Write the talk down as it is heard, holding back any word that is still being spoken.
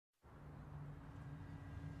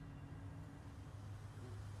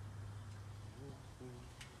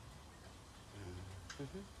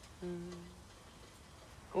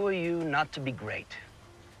Who are you not to be great?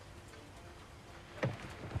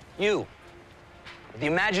 You, with the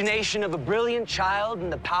imagination of a brilliant child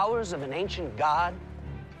and the powers of an ancient god.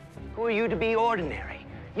 Who are you to be ordinary?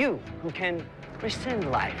 You, who can rescind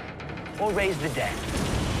life or raise the dead.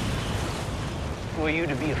 Who are you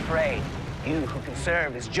to be afraid? You, who can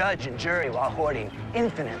serve as judge and jury while hoarding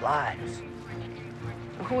infinite lives.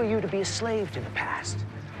 Who are you to be a slave to the past?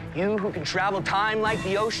 You, who can travel time like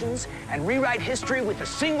the oceans and rewrite history with a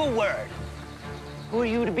single word. Who are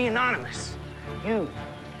you to be anonymous? You,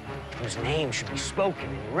 whose name should be spoken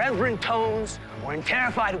in reverent tones or in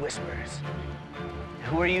terrified whispers.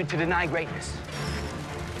 Who are you to deny greatness?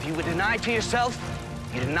 If you would deny to yourself,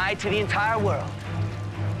 you deny to the entire world.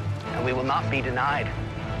 And we will not be denied.